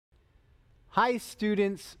Hi,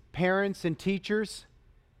 students, parents, and teachers.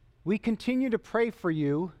 We continue to pray for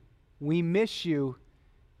you. We miss you,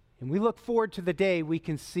 and we look forward to the day we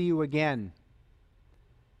can see you again.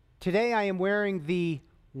 Today I am wearing the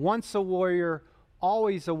Once a Warrior,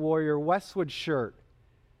 Always a Warrior Westwood shirt.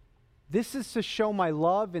 This is to show my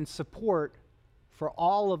love and support for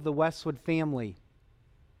all of the Westwood family.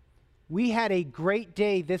 We had a great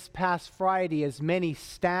day this past Friday as many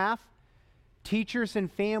staff, teachers,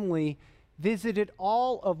 and family visited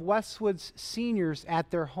all of Westwood's seniors at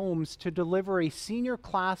their homes to deliver a senior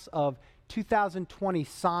class of 2020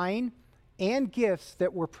 sign and gifts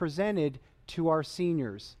that were presented to our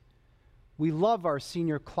seniors. We love our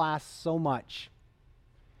senior class so much.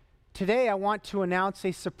 Today I want to announce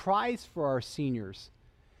a surprise for our seniors.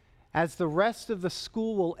 As the rest of the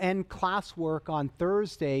school will end classwork on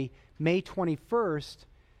Thursday, May 21st,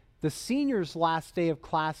 the seniors' last day of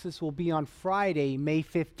classes will be on Friday, May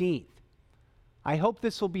 15th. I hope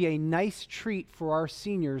this will be a nice treat for our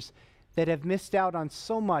seniors that have missed out on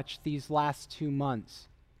so much these last 2 months.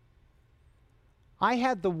 I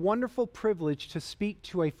had the wonderful privilege to speak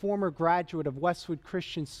to a former graduate of Westwood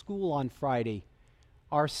Christian School on Friday,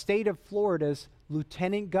 our state of Florida's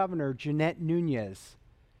Lieutenant Governor, Jeanette Nunez.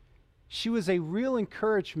 She was a real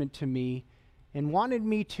encouragement to me and wanted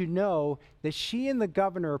me to know that she and the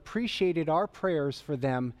governor appreciated our prayers for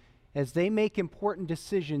them as they make important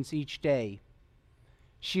decisions each day.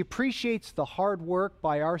 She appreciates the hard work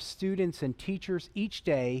by our students and teachers each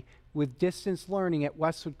day with distance learning at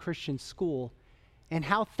Westwood Christian School, and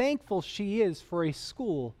how thankful she is for a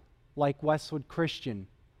school like Westwood Christian.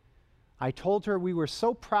 I told her we were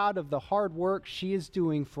so proud of the hard work she is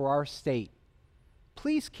doing for our state.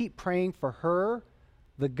 Please keep praying for her,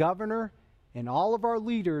 the governor, and all of our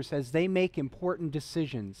leaders as they make important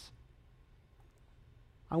decisions.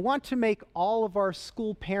 I want to make all of our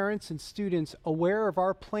school parents and students aware of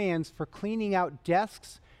our plans for cleaning out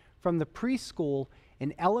desks from the preschool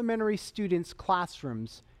and elementary students'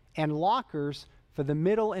 classrooms and lockers for the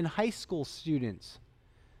middle and high school students.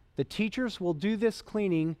 The teachers will do this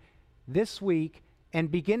cleaning this week, and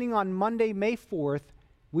beginning on Monday, May 4th,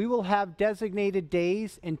 we will have designated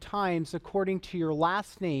days and times according to your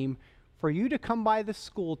last name for you to come by the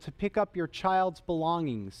school to pick up your child's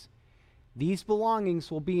belongings. These belongings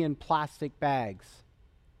will be in plastic bags.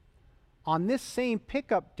 On this same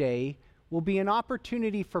pickup day will be an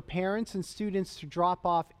opportunity for parents and students to drop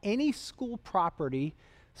off any school property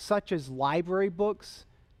such as library books,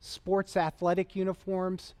 sports athletic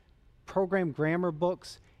uniforms, program grammar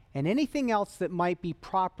books, and anything else that might be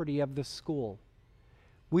property of the school.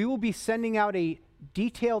 We will be sending out a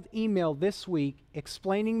detailed email this week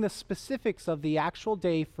explaining the specifics of the actual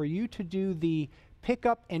day for you to do the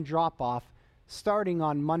pickup and drop-off starting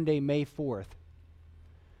on Monday, May 4th.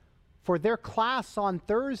 For their class on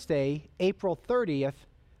Thursday, April 30th,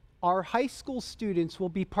 our high school students will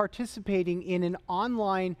be participating in an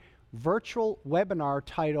online virtual webinar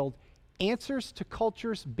titled Answers to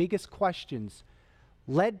Culture's Biggest Questions,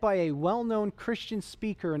 led by a well-known Christian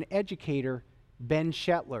speaker and educator, Ben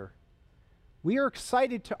Shetler. We are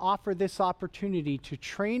excited to offer this opportunity to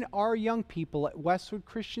train our young people at Westwood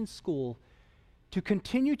Christian School to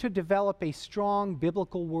continue to develop a strong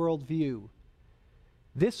biblical worldview.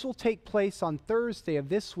 This will take place on Thursday of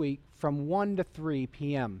this week from 1 to 3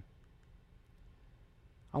 p.m.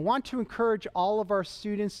 I want to encourage all of our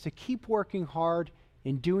students to keep working hard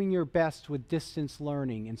and doing your best with distance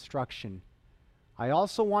learning instruction. I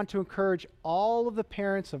also want to encourage all of the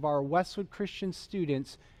parents of our Westwood Christian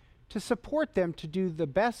students to support them to do the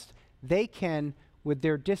best they can with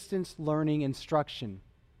their distance learning instruction.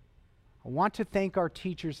 I want to thank our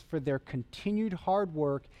teachers for their continued hard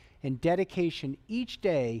work and dedication each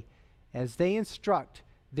day as they instruct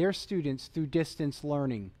their students through distance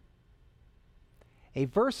learning. A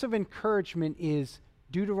verse of encouragement is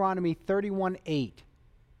Deuteronomy 31:8.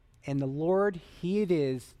 And the Lord, He it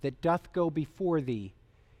is that doth go before thee.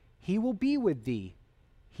 He will be with thee.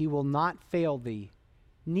 He will not fail thee,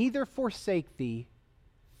 neither forsake thee.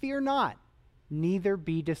 Fear not, neither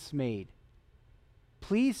be dismayed.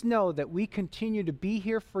 Please know that we continue to be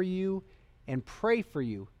here for you and pray for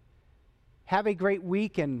you. Have a great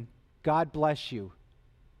week, and God bless you.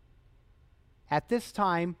 At this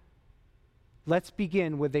time, let's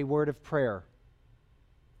begin with a word of prayer.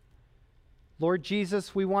 Lord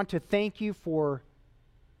Jesus, we want to thank you for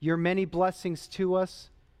your many blessings to us.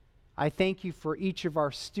 I thank you for each of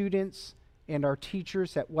our students and our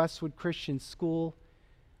teachers at Westwood Christian School.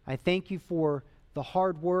 I thank you for the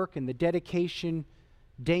hard work and the dedication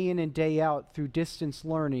day in and day out through distance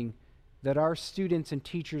learning that our students and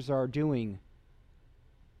teachers are doing.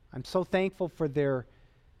 I'm so thankful for their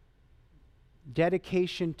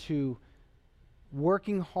dedication to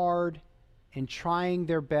working hard and trying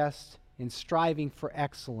their best and striving for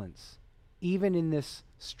excellence, even in this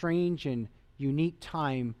strange and unique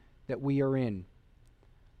time that we are in.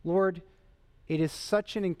 Lord, it is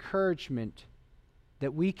such an encouragement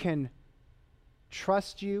that we can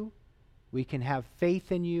trust you, we can have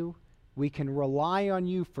faith in you, we can rely on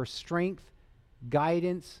you for strength,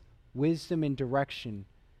 guidance, wisdom, and direction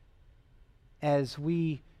as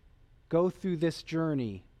we go through this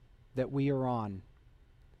journey that we are on.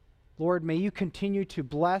 Lord, may you continue to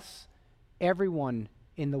bless everyone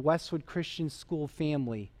in the Westwood Christian School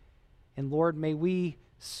family. And Lord, may we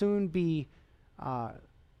soon be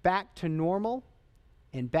back to normal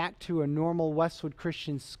and back to a normal Westwood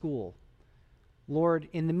Christian School. Lord,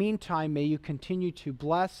 in the meantime, may you continue to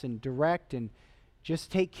bless and direct and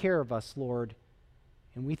just take care of us, Lord.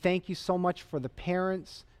 And we thank you so much for the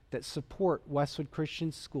parents that support Westwood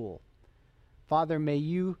Christian School. Father, may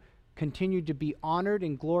you continue to be honored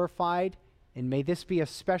and glorified, and may this be a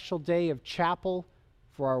special day of chapel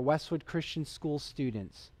for our Westwood Christian School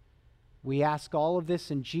students. We ask all of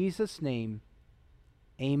this in Jesus' name.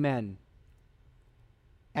 Amen.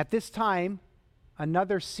 At this time,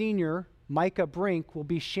 another senior, Micah Brink, will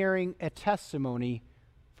be sharing a testimony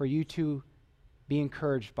for you to be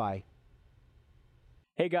encouraged by.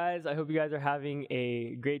 Hey guys, I hope you guys are having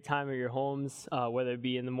a great time at your homes, whether it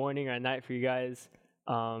be in the morning or at night for you guys.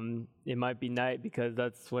 It might be night because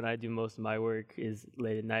that's when I do most of my work, is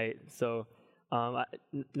late at night. So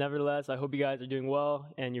nevertheless, I hope you guys are doing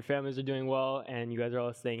well and your families are doing well and you guys are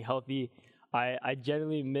all staying healthy. I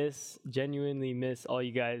genuinely miss all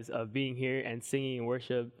you guys being here and singing and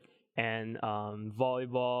worship and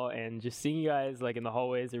volleyball and just seeing you guys like in the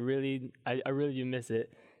hallways. I really do miss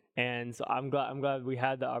it. And so I'm glad we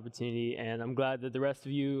had the opportunity, and I'm glad that the rest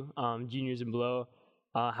of you, juniors and below,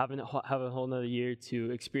 have a whole nother year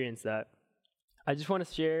to experience that. I just want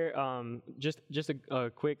to share just a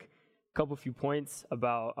quick few points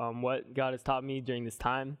about what God has taught me during this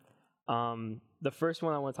time. The first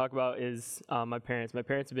one I want to talk about is my parents. My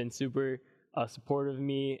parents have been super supportive of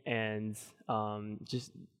me, and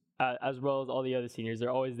just as well as all the other seniors.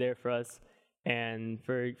 They're always there for us. And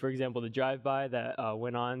for example, the drive-by that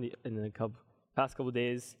went on in the past couple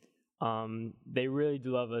days, they really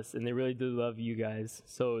do love us, and they really do love you guys.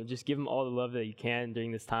 So just give them all the love that you can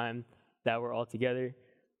during this time that we're all together.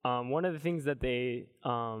 One of the things that they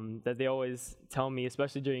always tell me,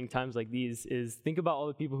 especially during times like these, is think about all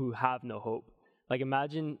the people who have no hope. Like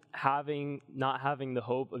imagine not having the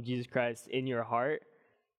hope of Jesus Christ in your heart,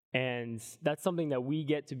 and that's something that we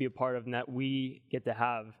get to be a part of and that we get to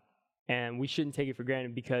have. And we shouldn't take it for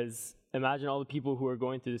granted, because imagine all the people who are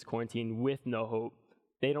going through this quarantine with no hope.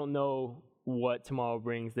 They don't know what tomorrow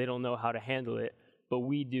brings. They don't know how to handle it, but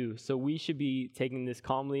we do. So we should be taking this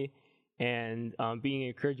calmly and being an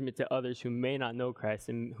encouragement to others who may not know Christ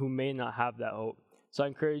and who may not have that hope. So I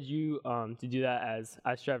encourage you to do that, as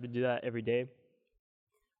I strive to do that every day.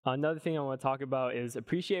 Another thing I want to talk about is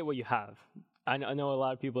appreciate what you have. I know a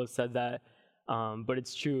lot of people have said that, but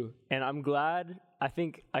it's true. And I'm glad, I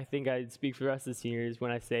think I speak for the rest of the seniors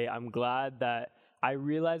when I say I'm glad that I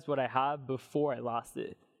realized what I have before I lost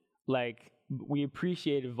it. Like, we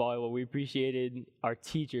appreciated volleyball. We appreciated our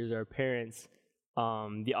teachers, our parents,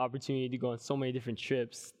 the opportunity to go on so many different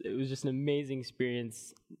trips. It was just an amazing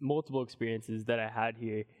experience, multiple experiences that I had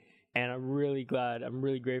here. And I'm really glad, I'm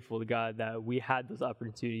really grateful to God that we had those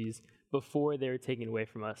opportunities before they were taken away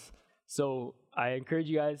from us. So I encourage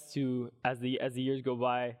you guys to, as the years go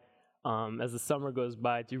by, as the summer goes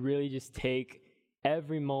by, to really just take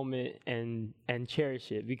every moment and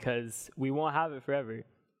cherish it, because we won't have it forever.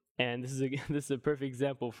 And this is a perfect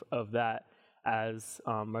example of that, as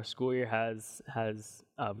our school year has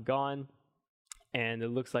gone, and it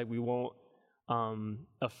looks like we won't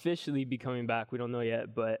officially be coming back. We don't know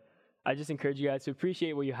yet, but I just encourage you guys to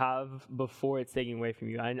appreciate what you have before it's taken away from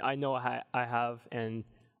you. I know I have, and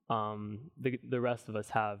the rest of us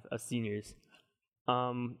have as seniors.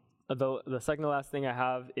 The second to last thing I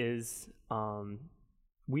have is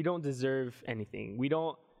we don't deserve anything.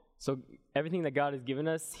 So everything that God has given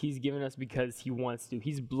us, He's given us because He wants to.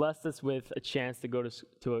 He's blessed us with a chance to go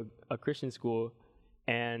to a Christian school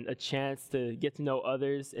and a chance to get to know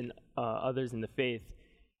others and others in the faith.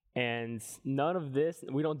 And none of this,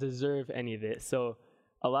 we don't deserve any of it. So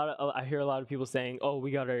I hear a lot of people saying, "Oh,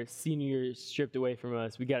 we got our senior year stripped away from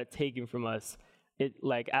us. We got it taken from us." It,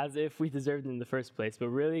 like, as if we deserved it in the first place. But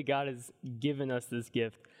really, God has given us this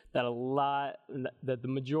gift that the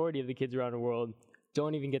majority of the kids around the world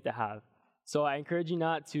don't even get to have. So I encourage you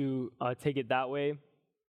not to take it that way.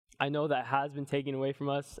 I know that has been taken away from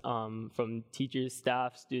us, from teachers,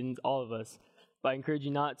 staff, students, all of us. But I encourage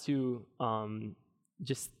you not to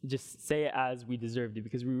just say it as we deserved it,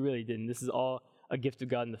 because we really didn't. This is all a gift of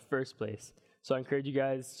God in the first place. So I encourage you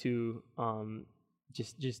guys to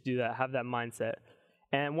just do that, have that mindset.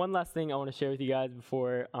 And one last thing I want to share with you guys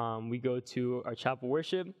before we go to our chapel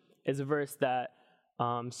worship is a verse that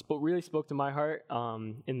really spoke to my heart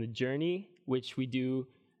in the journey, which we do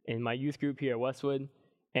in my youth group here at Westwood.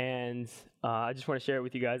 And I just want to share it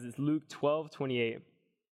with you guys. It's Luke 12:28.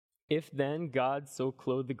 If then God so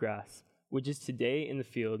clothed the grass, which is today in the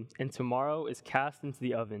field, and tomorrow is cast into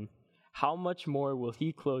the oven, how much more will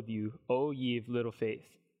he clothe you, O ye of little faith?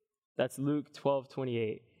 That's Luke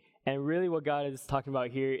 12:28. And really what God is talking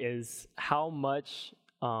about here is how much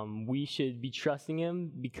we should be trusting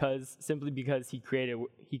him simply because he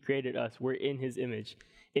created us. We're in his image.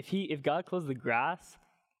 If God clothes the grass,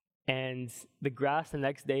 and the grass the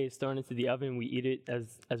next day is thrown into the oven, we eat it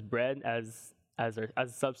as bread, as a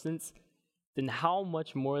substance, then how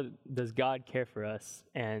much more does God care for us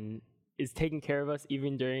and is taking care of us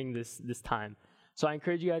even during this time? So I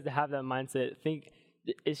encourage you guys to have that mindset.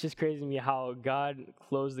 It's just crazy to me how God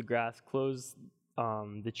clothes the grass, clothes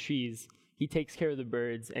the trees. He takes care of the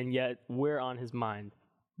birds, and yet we're on his mind.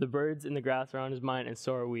 The birds in the grass are on his mind, and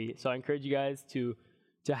so are we. So I encourage you guys to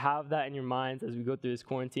have that in your minds as we go through this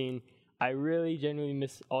quarantine. I really genuinely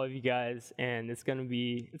miss all of you guys, and it's gonna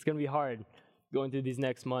be hard going through these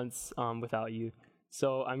next months without you.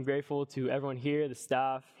 So I'm grateful to everyone here, the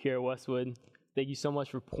staff here at Westwood. Thank you so much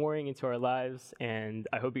for pouring into our lives, and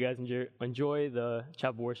I hope you guys enjoy the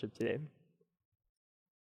chapel worship today.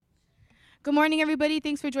 Good morning, everybody.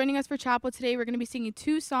 Thanks for joining us for chapel today. We're going to be singing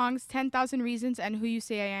 2 songs, 10,000 Reasons and Who You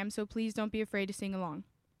Say I Am, so please don't be afraid to sing along.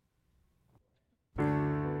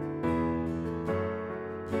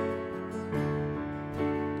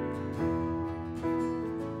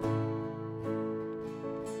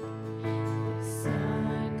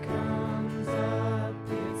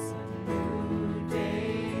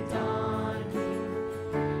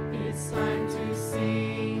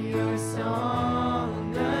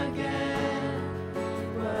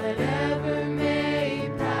 Whatever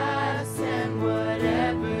may pass and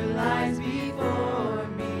whatever lies before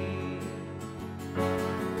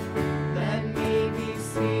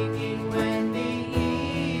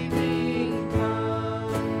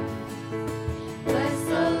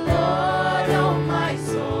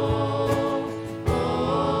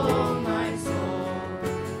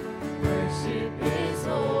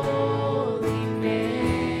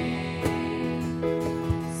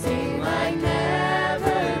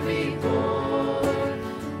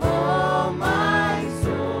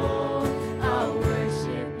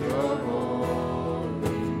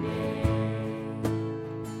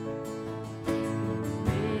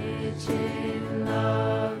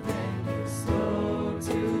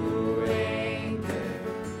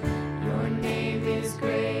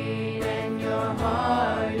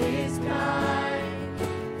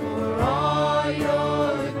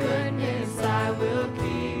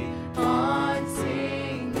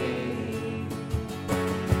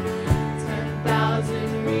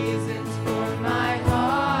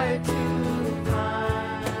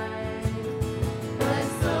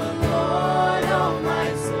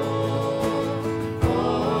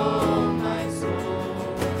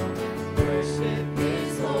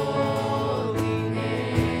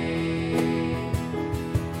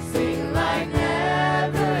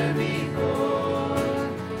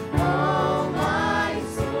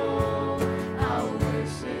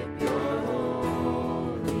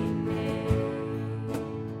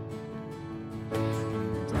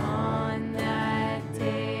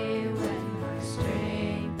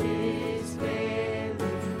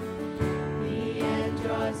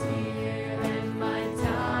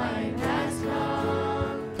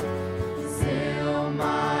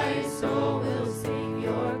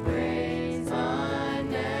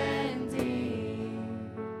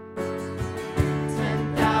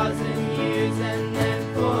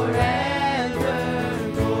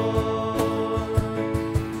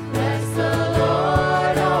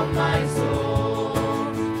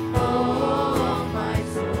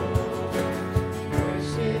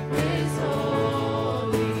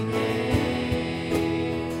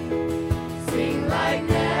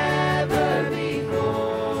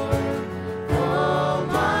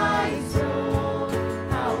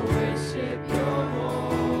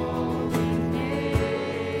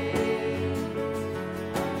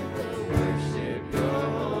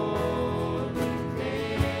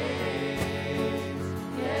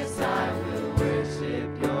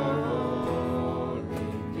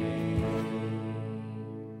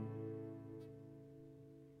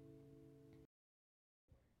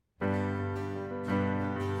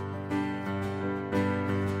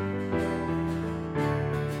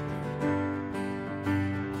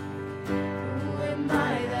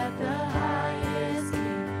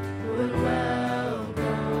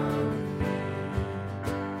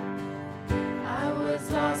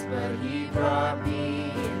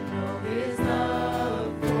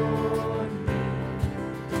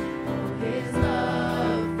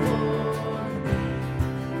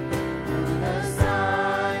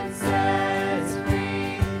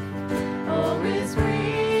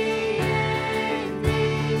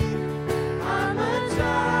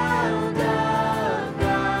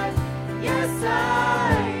Yes,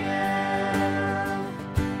 I am.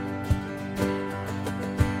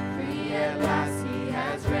 Free at last, He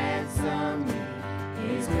has ransomed me.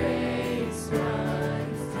 His grace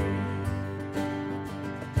runs deep.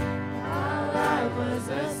 While I was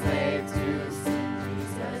a slave to sin,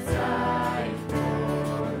 Jesus died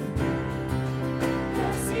for me.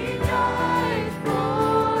 Yes, He died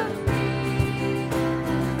for me.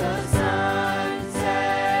 The Son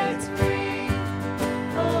sets free.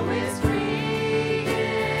 Oh, it's free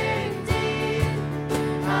indeed.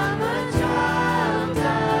 I'm a child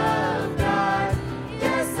of God.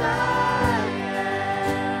 Yes, I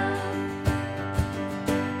am.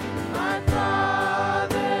 In my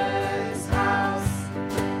Father's house,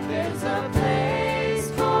 there's a place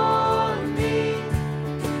for me.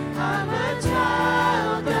 I'm a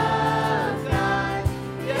child of God.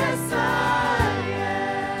 Yes, I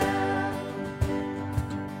am.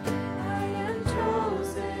 I am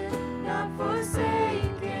chosen, not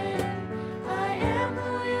forsaken. I am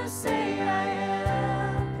who you say I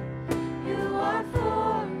am. You are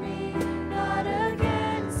for me, not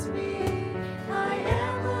against me. I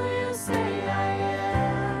am who you say I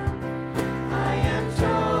am. I am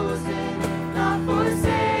chosen, not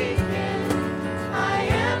forsaken. I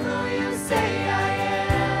am who you say I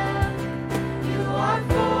am. You are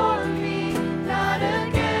for me, not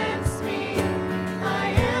against me. I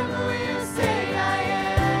am who you say I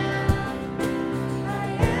am. I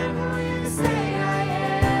am who you say I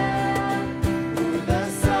am. Who the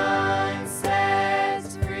Son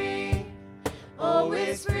sets free. Oh,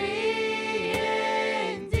 it's free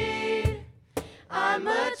indeed. I'm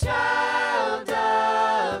a child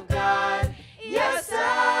of God. Yes,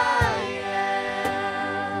 I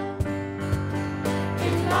am.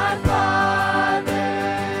 In my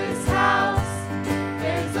Father's house,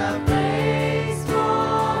 there's a place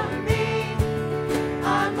for me.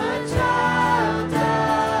 I'm a child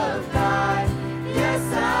of God.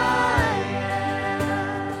 Yes, I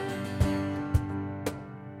am.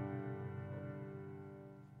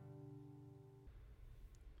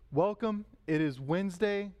 Welcome. It is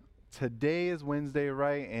Wednesday. Today is Wednesday,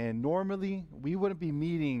 right? And normally we wouldn't be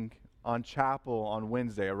meeting on chapel on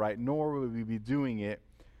Wednesday, right? Nor would we be doing it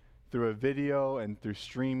through a video and through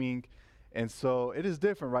streaming. And so it is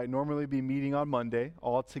different, right? Normally we'd be meeting on Monday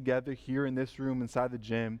all together here in this room inside the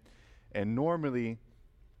gym. And normally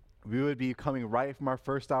we would be coming right from our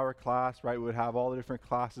first hour class, right? We would have all the different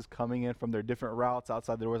classes coming in from their different routes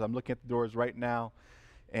outside the doors. I'm looking at the doors right now.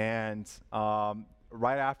 And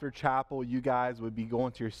right after chapel, you guys would be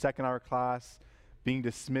going to your second hour class, being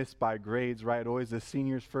dismissed by grades, right? Always the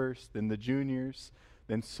seniors first, then the juniors,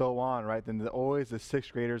 then so on, right? Then always the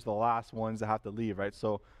sixth graders, the last ones that have to leave, right?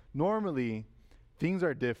 So normally, things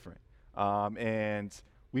are different. And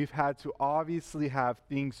we've had to obviously have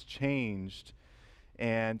things changed.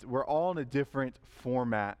 And we're all in a different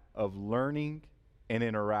format of learning and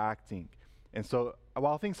interacting. And so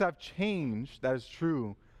while things have changed, that is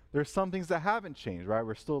true, there's some things that haven't changed, right?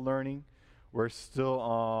 We're still learning. We're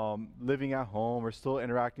still living at home. We're still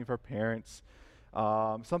interacting with our parents.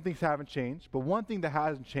 Some things haven't changed. But one thing that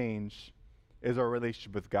hasn't changed is our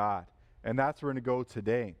relationship with God. And that's where we're going to go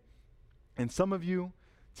today. And some of you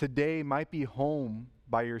today might be home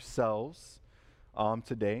by yourselves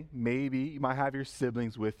today. Maybe you might have your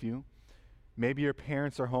siblings with you. Maybe your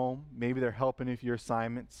parents are home. Maybe they're helping you with your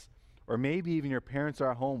assignments. Or maybe even your parents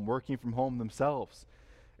are at home working from home themselves.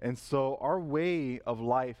 And so our way of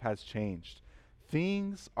life has changed.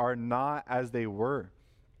 Things are not as they were.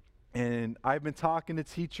 And I've been talking to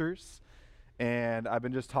teachers, and I've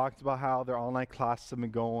been just talking about how their online classes have been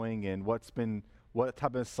going and what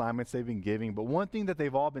type of assignments they've been giving. But one thing that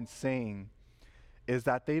they've all been saying is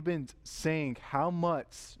that they've been saying how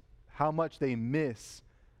much they miss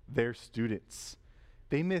their students.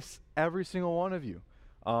 They miss every single one of you.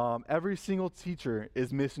 Every single teacher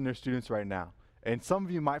is missing their students right now. And some of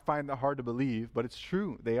you might find that hard to believe, but it's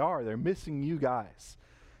true. They are. They're missing you guys.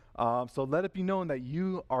 So let it be known that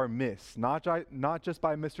you are missed, not just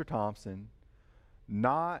by Mr. Thompson,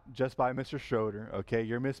 not just by Mr. Schroeder, okay?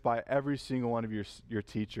 You're missed by every single one of your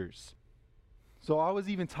teachers. So I was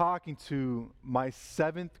even talking to my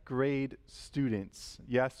 7th grade students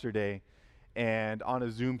yesterday and on a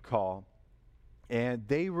Zoom call, and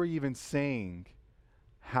they were even saying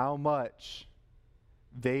how much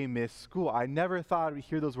they miss school. I never thought I would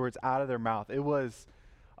hear those words out of their mouth. It was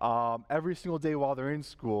every single day while they're in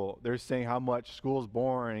school, they're saying how much school's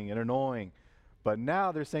boring and annoying. But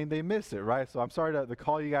now they're saying they miss it, right? So I'm sorry to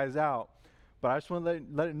call you guys out, but I just want to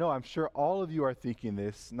let it know, I'm sure all of you are thinking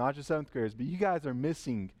this, not just 7th graders, but you guys are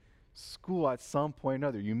missing school at some point or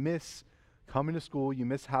another. You miss coming to school, you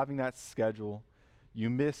miss having that schedule, you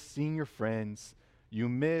miss seeing your friends, you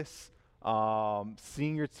miss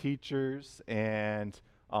seeing your teachers and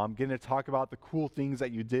getting to talk about the cool things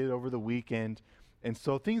that you did over the weekend. And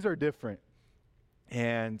so things are different.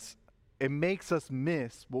 And it makes us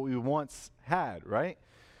miss what we once had, right?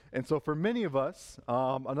 And so for many of us,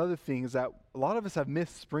 another thing is that a lot of us have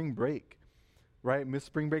missed spring break, right? Missed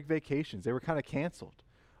spring break vacations. They were kind of canceled.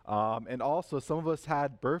 And also some of us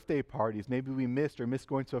had birthday parties. Maybe we missed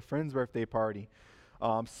going to a friend's birthday party.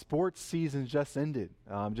 Sports seasons just ended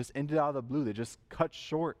out of the blue. They just cut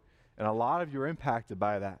short. And a lot of you are impacted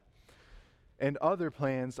by that. And other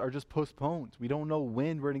plans are just postponed. We don't know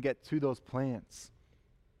when we're going to get to those plans.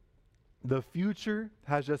 The future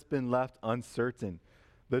has just been left uncertain.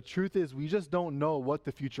 The truth is, we just don't know what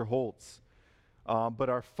the future holds. But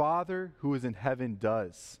our Father who is in heaven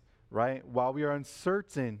does, right? While we are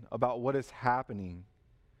uncertain about what is happening,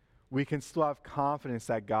 we can still have confidence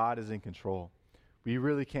that God is in control. We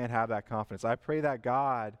really can't have that confidence. I pray that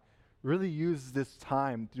God really uses this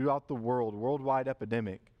time throughout the worldwide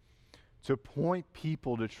epidemic, to point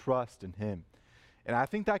people to trust in Him. And I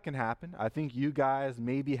think that can happen. I think you guys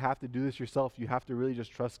maybe have to do this yourself. You have to really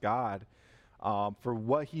just trust God for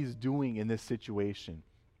what He's doing in this situation.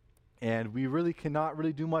 And we really cannot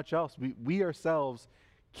really do much else. We ourselves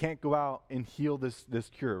can't go out and heal this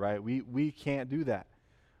cure, right? We can't do that.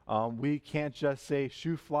 We can't just say,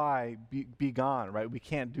 shoo fly, be gone, right? We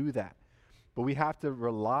can't do that. But we have to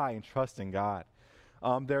rely and trust in God.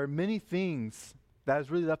 There are many things that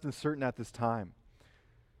is really left uncertain at this time.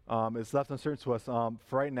 It's left uncertain to us. For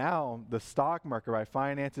right now, the stock market, right?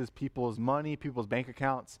 Finances, people's money, people's bank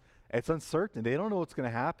accounts, it's uncertain. They don't know what's going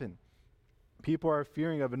to happen. People are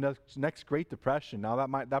fearing of a next Great Depression. Now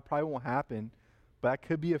that probably won't happen, but that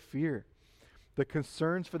could be a fear. The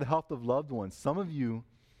concerns for the health of loved ones. Some of you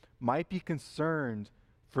might be concerned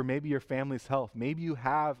for maybe your family's health. Maybe you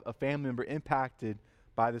have a family member impacted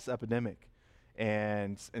by this epidemic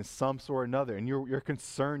and in some sort or another, and you're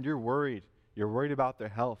concerned, you're worried about their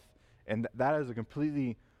health. And that is a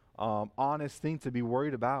completely honest thing to be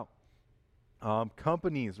worried about.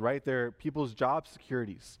 Companies, right? They're people's job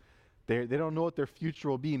securities. They don't know what their future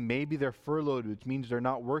will be. Maybe they're furloughed, which means they're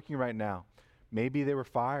not working right now. Maybe they were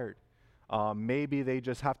fired. Maybe they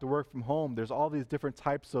just have to work from home. There's all these different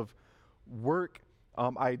types of work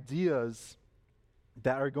ideas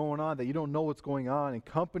that are going on that you don't know what's going on. And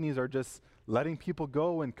companies are just letting people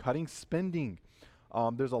go and cutting spending.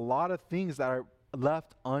 There's a lot of things that are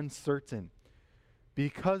left uncertain.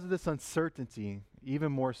 Because of this uncertainty,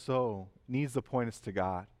 even more so, needs to point us to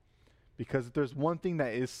God. Because if there's one thing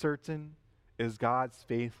that is certain, is God's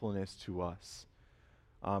faithfulness to us.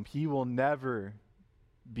 He will never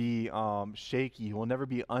be shaky. He will never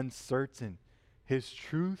be uncertain. His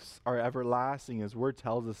truths are everlasting. His word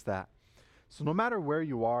tells us that. So no matter where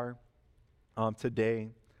you are today,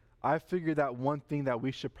 I figured that one thing that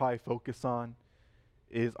we should probably focus on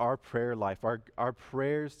is our prayer life, our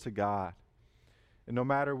prayers to God. And no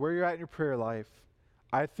matter where you're at in your prayer life,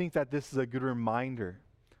 I think that this is a good reminder.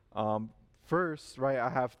 First, right, I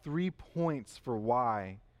have 3 points for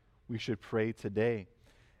why we should pray today.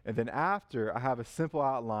 And then after, I have a simple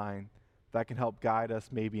outline that can help guide us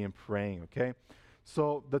maybe in praying, okay?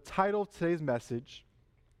 So the title of today's message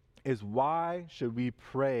is Why Should We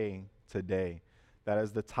Pray Today? That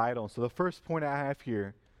is the title. So the first point I have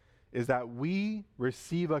here is that we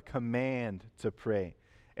receive a command to pray.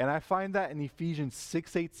 And I find that in Ephesians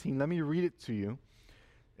 6:18. Let me read it to you.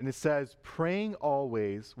 And it says, praying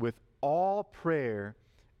always with all prayer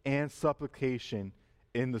and supplication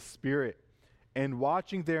in the Spirit, and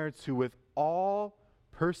watching thereunto with all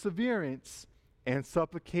perseverance and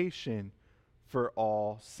supplication for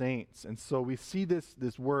all saints. And so we see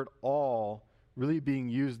this word all really being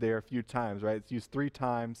used there a few times, right? It's used 3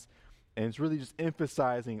 times, and it's really just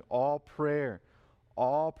emphasizing all prayer,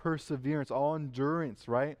 all perseverance, all endurance,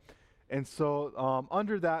 right? And so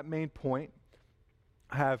under that main point,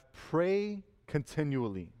 I have pray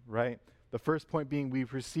continually, right? The first point being we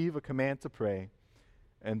receive a command to pray,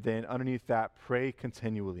 and then underneath that, pray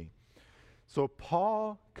continually. So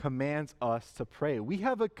Paul commands us to pray. We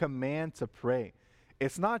have a command to pray.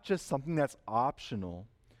 It's not just something that's optional.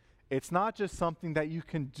 It's not just something that you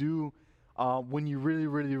can do when you really,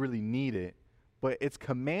 really, really need it, but it's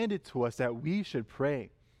commanded to us that we should pray.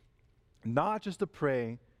 Not just to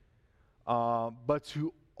pray, but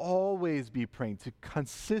to always be praying, to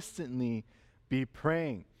consistently be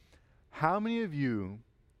praying. How many of you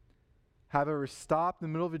have ever stopped in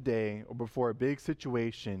the middle of a day or before a big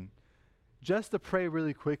situation just to pray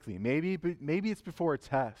really quickly? Maybe it's before a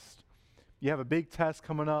test. you have a big test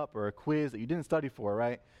coming up or a quiz that you didn't study for,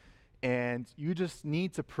 right? And you just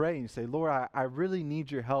need to pray and say, Lord, I really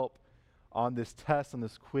need your help on this test, on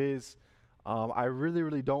this quiz. I really,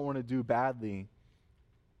 really don't want to do badly.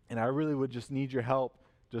 And I really would just need your help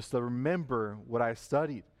just to remember what I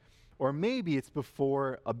studied. Or maybe it's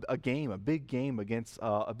before a game, a big game against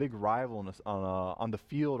a big rival on the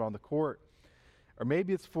field, on the court. Or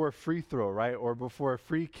maybe it's for a free throw, right? Or before a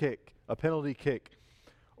free kick, a penalty kick.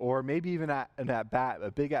 Or maybe even an at-bat, a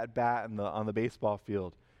big at-bat on the baseball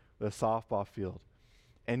field, the softball field.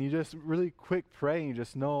 And you just really quick pray and you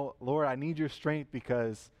just know, Lord, I need your strength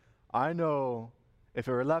because I know if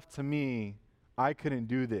it were left to me, I couldn't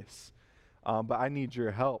do this. But I need your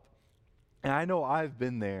help. And I know I've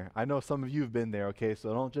been there. I know some of you have been there, okay?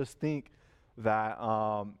 So don't just think that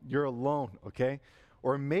you're alone, okay?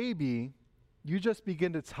 Or maybe you just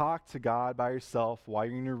begin to talk to God by yourself while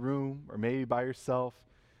you're in your room, or maybe by yourself,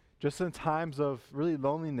 just in times of really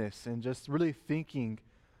loneliness and just really thinking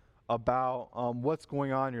about what's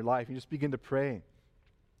going on in your life. You just begin to pray.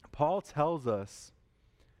 Paul tells us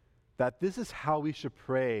that this is how we should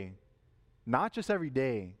pray, not just every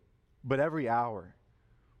day, but every hour.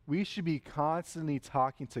 We should be constantly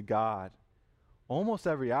talking to God almost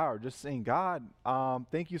every hour, just saying, God,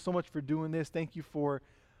 thank you so much for doing this. Thank you for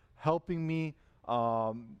helping me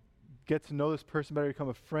get to know this person better, become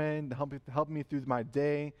a friend, helping me through my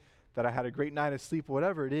day, that I had a great night of sleep,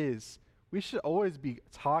 whatever it is. We should always be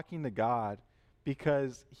talking to God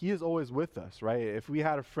because he is always with us, right? If we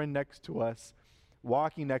had a friend next to us,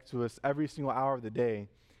 walking next to us every single hour of the day,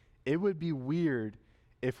 it would be weird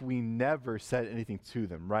if we never said anything to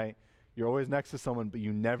them, right? You're always next to someone, but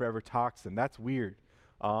you never ever talk to them. That's weird.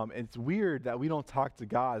 It's weird that we don't talk to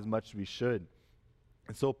God as much as we should.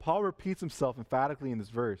 And so Paul repeats himself emphatically in this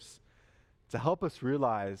verse to help us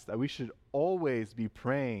realize that we should always be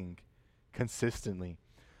praying consistently.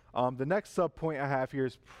 The next sub point I have here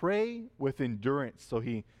is pray with endurance. So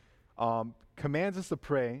he commands us to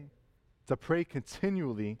pray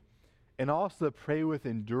continually, and also to pray with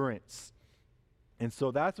endurance. And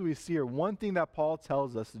so that's what we see here. One thing that Paul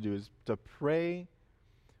tells us to do is to pray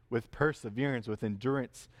with perseverance, with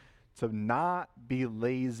endurance, to not be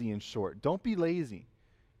lazy and short. Don't be lazy.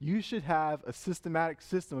 You should have a systematic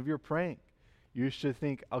system of your praying. You should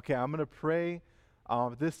think, okay, I'm going to pray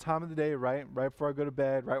at this time of the day, right before I go to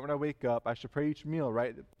bed, right when I wake up. I should pray each meal,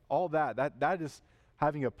 right? All that is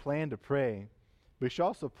having a plan to pray. We should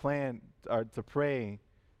also plan to pray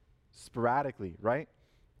sporadically, right?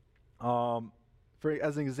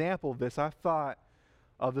 As an example of this, I thought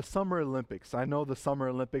of the Summer Olympics. I know the Summer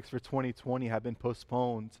Olympics for 2020 have been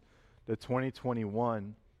postponed to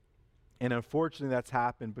 2021. And unfortunately, that's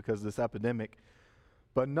happened because of this epidemic.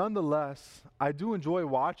 But nonetheless, I do enjoy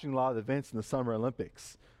watching a lot of the events in the Summer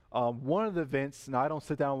Olympics. One of the events, now I don't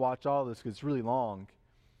sit down and watch all of this because it's really long,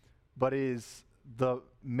 but is the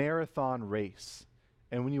marathon race.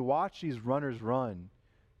 And when you watch these runners run,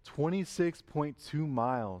 26.2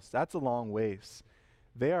 miles, that's a long ways.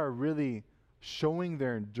 They are really showing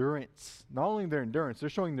their endurance. Not only their endurance, they're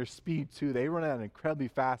showing their speed too. They run at an incredibly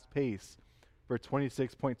fast pace for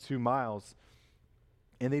 26.2 miles.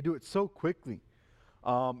 And they do it so quickly.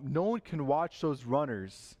 No one can watch those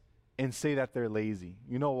runners and say that they're lazy.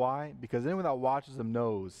 You know why? Because anyone that watches them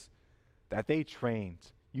knows that they trained.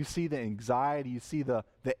 You see the anxiety, you see the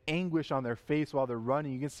anguish on their face while they're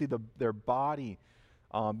running. You can see their body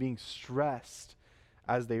being stressed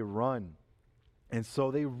as they run. And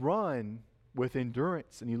so they run with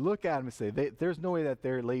endurance. And you look at them and say, there's no way that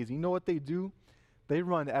they're lazy. You know what they do? They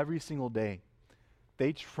run every single day.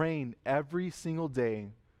 They train every single day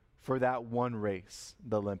for that one race,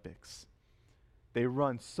 the Olympics. They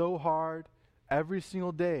run so hard every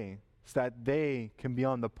single day so that they can be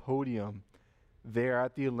on the podium there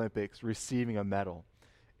at the Olympics receiving a medal.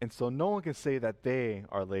 And so no one can say that they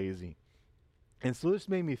are lazy. And so this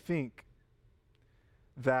made me think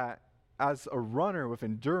that as a runner with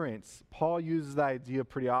endurance, Paul uses that idea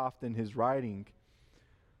pretty often in his writing.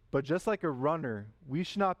 But just like a runner, we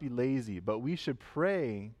should not be lazy, but we should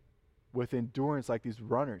pray with endurance like these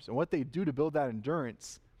runners. And what they do to build that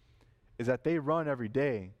endurance is that they run every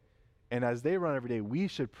day. And as they run every day, we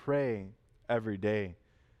should pray every day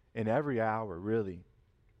and every hour, really.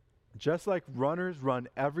 Just like runners run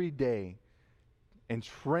every day and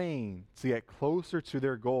train to get closer to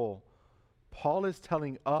their goal, Paul is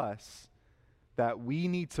telling us that we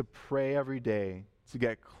need to pray every day to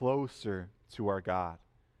get closer to our God.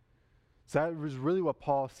 So that was really what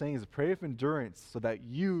Paul's saying, is pray with endurance so that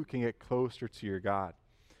you can get closer to your God.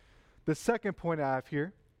 The second point I have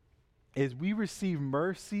here is we receive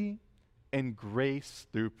mercy and grace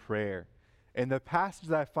through prayer. And the passage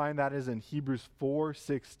that I find that is in Hebrews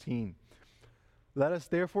 4:16. Let us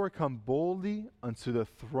therefore come boldly unto the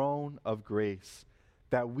throne of grace,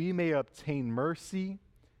 that we may obtain mercy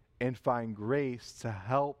and find grace to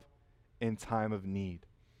help in time of need.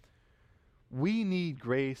 We need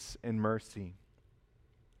grace and mercy,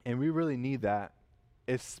 and we really need that,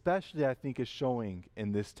 especially I think is showing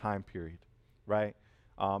in this time period, right?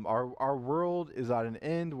 Our world is at an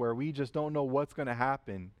end where we just don't know what's going to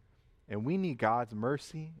happen, and we need God's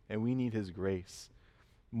mercy and we need his grace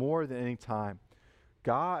more than any time.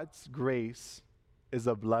 God's grace is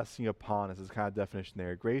a blessing upon us. Is kind of definition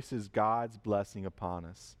there. Grace is God's blessing upon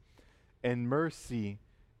us. And mercy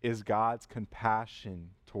is God's compassion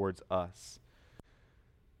towards us.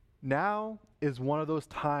 Now is one of those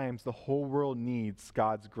times the whole world needs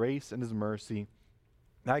God's grace and his mercy.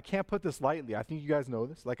 Now, I can't put this lightly. I think you guys know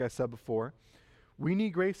this, like I said before. We need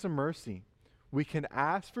grace and mercy. We can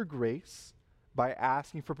ask for grace by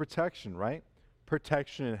asking for protection, right?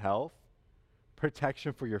 Protection in health,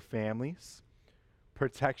 protection for your families,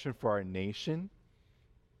 protection for our nation.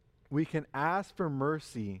 We can ask for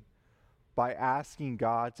mercy by asking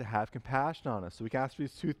God to have compassion on us. So we can ask for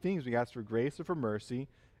these two things. We can ask for grace or for mercy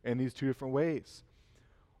in these two different ways.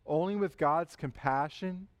 Only with God's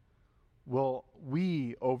compassion will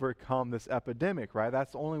we overcome this epidemic, right?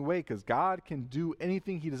 That's the only way, because God can do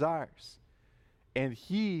anything he desires. And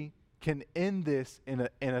he can end this in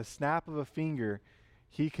a snap of a finger.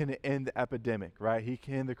 He can end the epidemic, right? He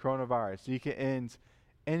can end the coronavirus. He can end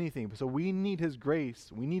anything. So we need his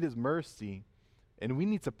grace. We need his mercy. And we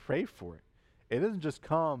need to pray for it. It doesn't just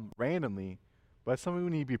come randomly, but it's something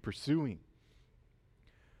we need to be pursuing.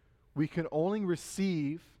 We can only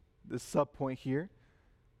receive, this subpoint here,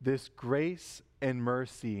 this grace and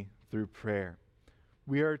mercy through prayer.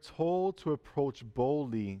 We are told to approach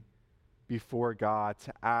boldly before God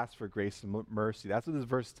to ask for grace and mercy. That's what this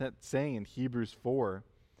verse is saying in Hebrews 4,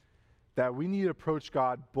 that we need to approach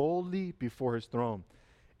God boldly before his throne.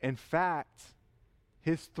 In fact,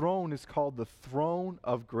 his throne is called the throne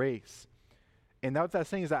of grace. And what that's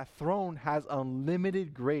saying is that throne has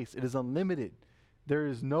unlimited grace. It is unlimited. There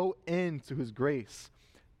is no end to his grace.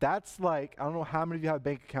 That's like, I don't know how many of you have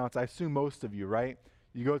bank accounts. I assume most of you, right?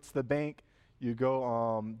 You go to the bank, you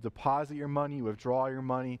go deposit your money, you withdraw your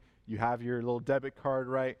money, you have your little debit card,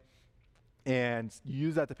 right? And you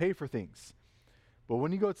use that to pay for things. But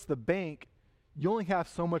when you go to the bank, you only have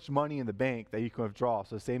so much money in the bank that you can withdraw.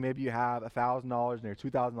 So say maybe you have $1,000 and you're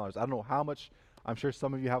 $2,000. I don't know how much. I'm sure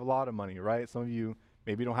some of you have a lot of money, right? Some of you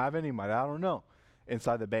maybe don't have any money. I don't know,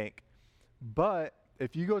 inside the bank. But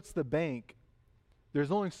if you go to the bank, there's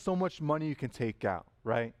only so much money you can take out,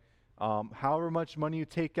 right? However much money you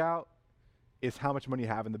take out is how much money you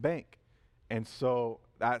have in the bank. And so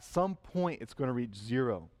at some point, it's going to reach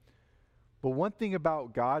zero. But one thing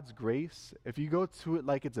about God's grace, if you go to it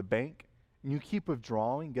like it's a bank and you keep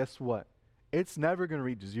withdrawing, guess what? It's never going to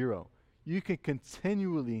reach zero. You can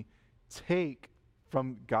continually take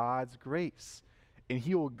from God's grace, and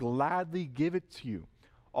he will gladly give it to you.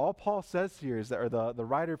 All Paul says here is that, or the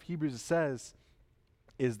writer of Hebrews says,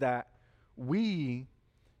 is that we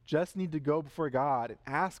just need to go before God and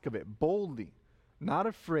ask of it boldly, not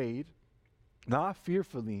afraid, not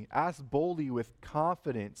fearfully. Ask boldly with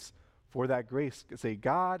confidence for that grace. Say,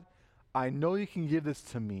 God, I know you can give this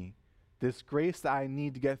to me, this grace that I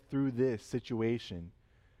need to get through this situation.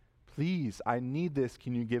 Please, I need this.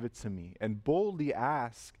 Can you give it to me? And boldly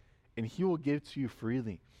ask, and he will give it to you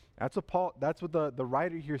freely. That's what the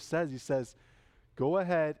writer here says. He says, go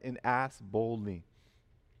ahead and ask boldly.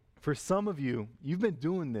 For some of you, you've been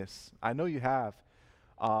doing this. I know you have.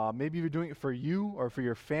 Maybe you're doing it for you or for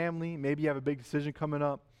your family. Maybe you have a big decision coming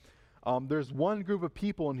up. There's one group of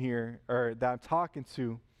people in here that I'm talking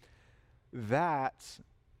to that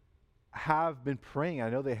have been praying. I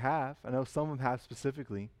know they have. I know some of them have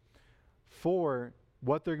specifically for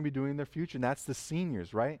what they're going to be doing in their future. And that's the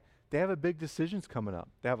seniors, right? They have a big decisions coming up.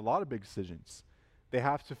 They have a lot of big decisions. They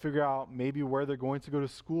have to figure out maybe where they're going to go to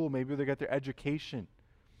school. Maybe they get their education.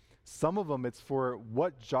 Some of them, it's for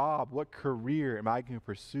what job, what career am I going to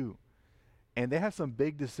pursue? And they have some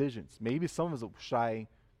big decisions. Maybe some of us, should I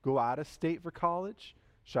go out of state for college?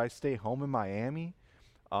 Should I stay home in Miami?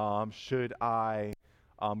 Should I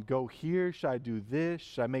go here? Should I do this?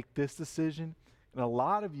 Should I make this decision? And a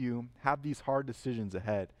lot of you have these hard decisions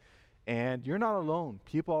ahead. And you're not alone.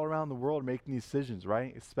 People all around the world are making these decisions,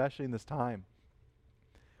 right? Especially in this time.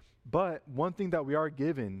 But one thing that we are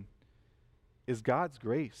given is God's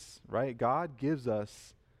grace, right? God gives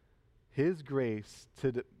us his grace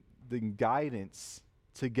to the guidance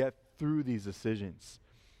to get through these decisions.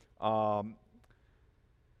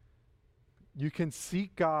 you can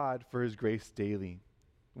seek God for his grace daily,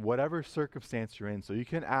 whatever circumstance you're in. So you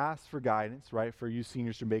can ask for guidance, right, for you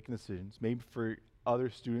seniors who are making decisions, maybe for other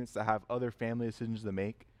students that have other family decisions to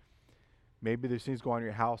make. Maybe there's things going on in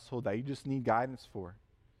your household that you just need guidance for.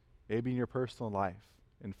 Maybe in your personal life,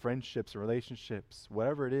 in friendships and relationships,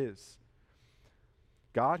 whatever it is.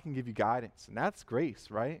 God can give you guidance, and that's grace,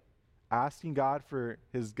 right? Asking God for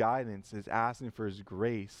his guidance is asking for his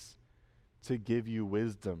grace to give you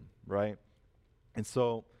wisdom, right? And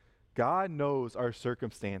so God knows our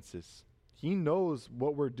circumstances. He knows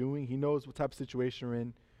what we're doing. He knows what type of situation we're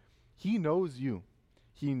in. He knows you.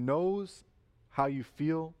 He knows how you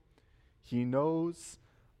feel. He knows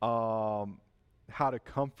how to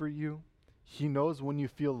comfort you. He knows when you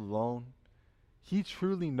feel alone. He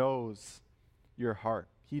truly knows your heart.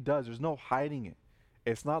 He does. There's no hiding it.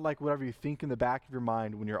 It's not like whatever you think in the back of your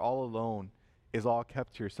mind when you're all alone is all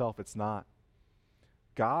kept to yourself. It's not.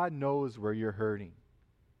 God knows where you're hurting.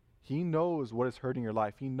 He knows what is hurting your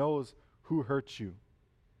life. He knows who hurt you.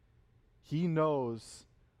 He knows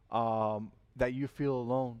that you feel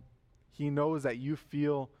alone. He knows that you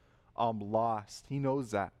feel lost. He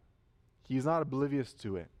knows that. He's not oblivious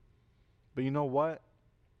to it. But you know what?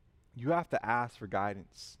 You have to ask for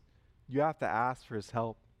guidance. You have to ask for his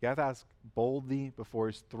help. You have to ask boldly before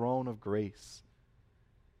his throne of grace.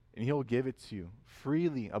 And he'll give it to you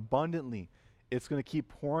freely, abundantly. It's going to keep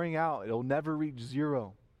pouring out. It'll never reach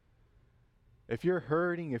zero. If you're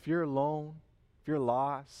hurting, if you're alone, if you're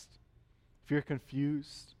lost, if you're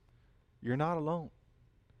confused, you're not alone.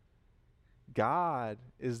 God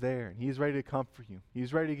is there, and he's ready to comfort you.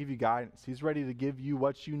 He's ready to give you guidance. He's ready to give you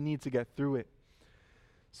what you need to get through it.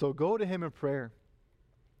 So go to him in prayer.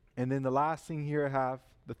 And then the last thing here I have,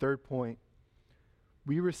 the third point,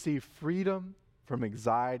 we receive freedom from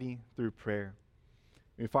anxiety through prayer.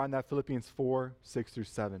 We find that Philippians 4, 6 through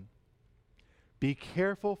 7. Be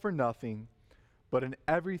careful for nothing, but in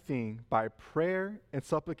everything by prayer and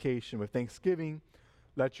supplication with thanksgiving,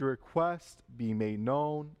 let your request be made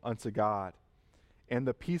known unto God. And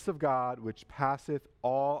the peace of God, which passeth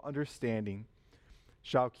all understanding,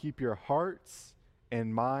 shall keep your hearts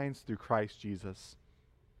and minds through Christ Jesus.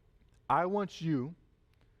 I want you,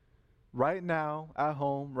 right now, at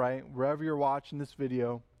home, right, wherever you're watching this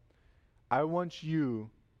video, I want you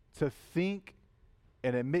to think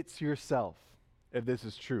and admit to yourself if this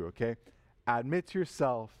is true, okay? Admit to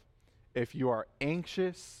yourself if you are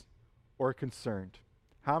anxious or concerned.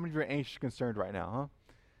 How many of you are anxious or concerned right now,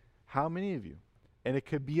 huh? How many of you? And it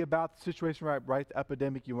could be about the situation, right, the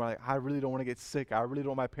epidemic. You are like, I really don't want to get sick. I really don't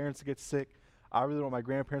want my parents to get sick. I really don't want my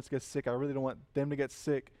grandparents to get sick. I really don't want them to get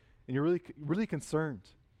sick. And you're really, really concerned.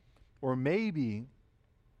 Or maybe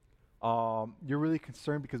you're really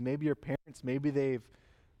concerned because maybe your parents, maybe they've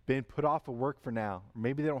been put off of work for now. Or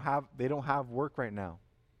maybe they don't have work right now.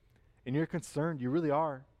 And you're concerned. You really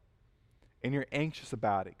are. And you're anxious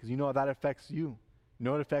about it because you know that affects you. You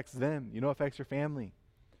know it affects them. You know it affects your family.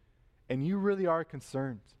 And you really are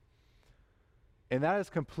concerned. And that is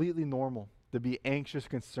completely normal, to be anxious,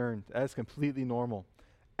 concerned. That is completely normal.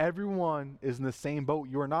 Everyone is in the same boat.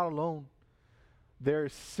 You are not alone.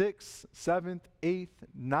 There's 6th, 7th, 8th,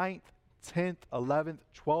 9th, 10th, 11th,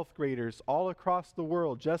 12th graders all across the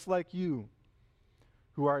world, just like you,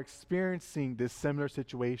 who are experiencing this similar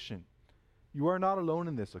situation. You are not alone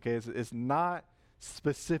in this, okay? It's not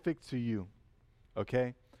specific to you,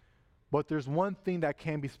 okay? But there's one thing that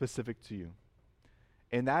can be specific to you,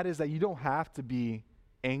 and that is that you don't have to be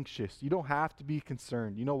anxious. You don't have to be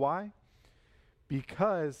concerned. You know why?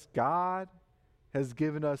 Because God has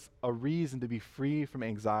given us a reason to be free from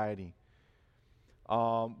anxiety.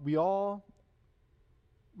 We all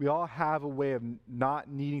have a way of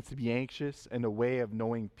not needing to be anxious and a way of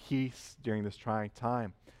knowing peace during this trying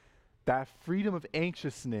time. That freedom of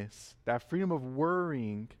anxiousness, that freedom of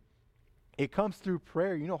worrying, it comes through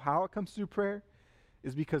prayer. You know how it comes through prayer?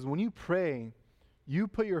 Is because when you pray, you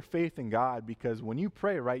put your faith in God, because when you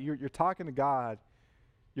pray, right, you're talking to God,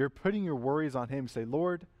 you're putting your worries on him. Say,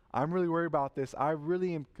 Lord, I'm really worried about this. I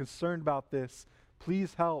really am concerned about this.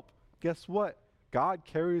 Please help. Guess what? God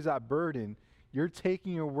carries that burden. You're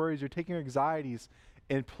taking your worries, you're taking your anxieties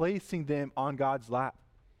and placing them on God's lap.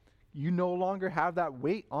 You no longer have that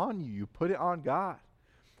weight on you. You put it on God.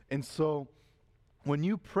 And so when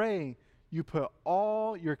you pray, you put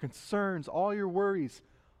all your concerns, all your worries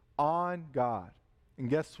on God. And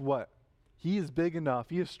guess what? He is big enough,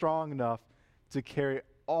 he is strong enough to carry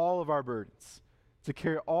all of our burdens, to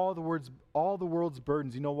carry all the world's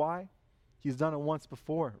burdens. You know why? He's done it once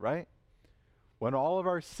before, right? When all of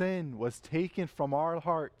our sin was taken from our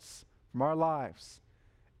hearts, from our lives,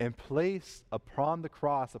 and placed upon the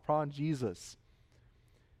cross, upon Jesus.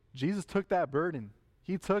 Jesus took that burden.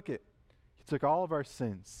 He took it. He took all of our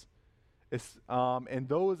sins. And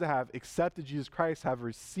those that have accepted Jesus Christ have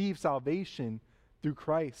received salvation through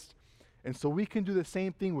Christ. And so we can do the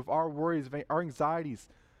same thing with our worries, our anxieties.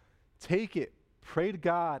 Take it, pray to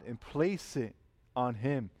God, and place it on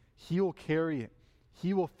Him. He will carry it.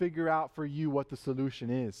 He will figure out for you what the solution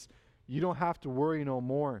is. You don't have to worry no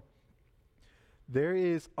more. There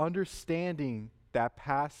is understanding that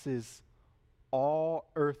passes all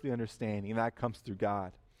earthly understanding, and that comes through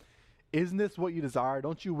God. Isn't this what you desire?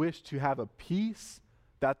 Don't you wish to have a peace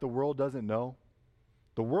that the world doesn't know?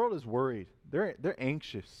 The world is worried. They're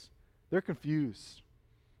anxious. They're confused.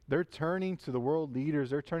 They're turning to the world leaders.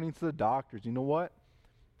 They're turning to the doctors. You know what?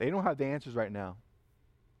 They don't have the answers right now.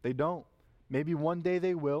 They don't. Maybe one day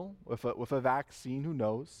they will with a vaccine. Who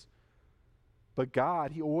knows? But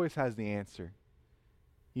God, He always has the answer.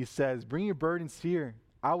 He says, bring your burdens here.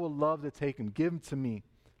 I will love to take them. Give them to me.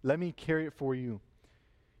 Let me carry it for you.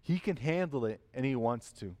 He can handle it, and He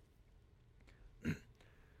wants to.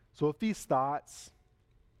 So with these thoughts,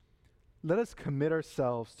 let us commit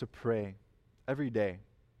ourselves to pray every day.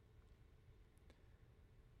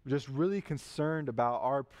 We're just really concerned about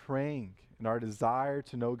our praying and our desire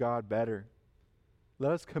to know God better.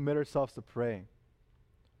 Let us commit ourselves to pray.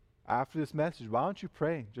 After this message, why don't you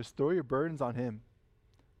pray? Just throw your burdens on Him.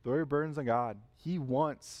 Throw your burdens on God. He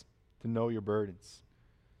wants to know your burdens.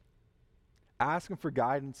 Ask Him for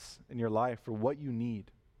guidance in your life, for what you need.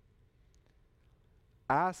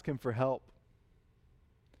 Ask Him for help.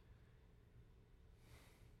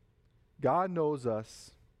 God knows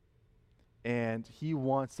us, and He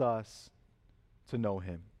wants us to know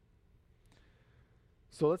Him.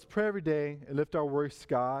 So let's pray every day and lift our worries to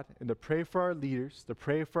God, and to pray for our leaders, to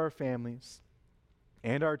pray for our families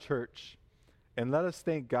and our church. And let us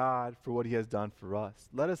thank God for what He has done for us.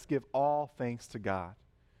 Let us give all thanks to God.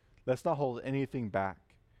 Let's not hold anything back.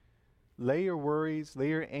 Lay your worries, lay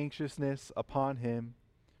your anxiousness upon Him.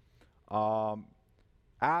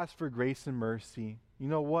 Ask for grace and mercy. You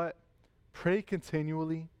know what? Pray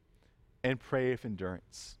continually and pray with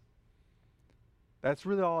endurance. That's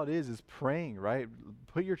really all it is praying, right?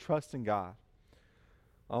 Put your trust in God.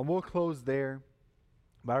 We'll close there,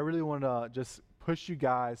 but I really want to just push you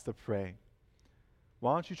guys to pray.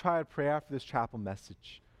 Why don't you try to pray after this chapel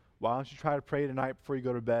message? Why don't you try to pray tonight before you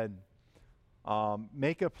go to bed?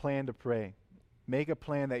 Make a plan to pray. Make a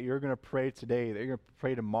plan that you're going to pray today, that you're going to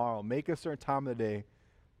pray tomorrow. Make a certain time of the day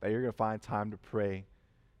that you're going to find time to pray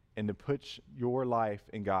and to put your life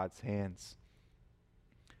in God's hands.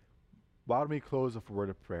 Why don't we close with a word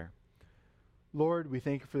of prayer? Lord, we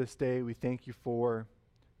thank You for this day. We thank You for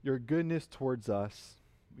Your goodness towards us.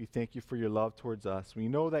 We thank You for Your love towards us. We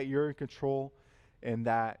know that You're in control and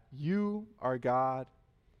that You are God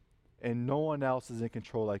and no one else is in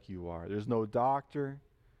control like You are. There's no doctor.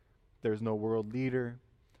 There's no world leader.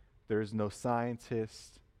 There's no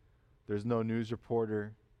scientist. There's no news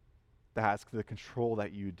reporter that has the control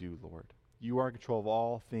that You do, Lord. You are in control of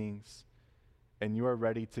all things, and You are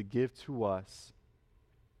ready to give to us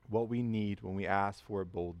what we need when we ask for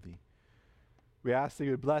it boldly. We ask that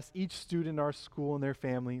You would bless each student in our school and their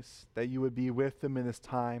families, that You would be with them in this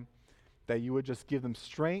time, that You would just give them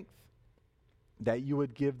strength, that You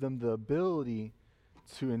would give them the ability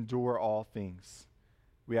to endure all things.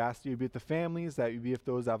 We ask that You be with the families, that You be with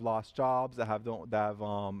those that have lost jobs, that have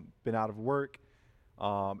been out of work,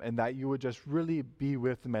 and that You would just really be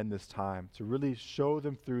with them in this time, to really show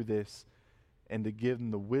them through this and to give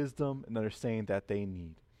them the wisdom and understanding that they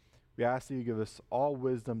need. We ask that You give us all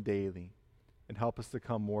wisdom daily and help us to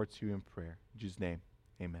come more to You in prayer. In Jesus' name,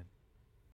 amen.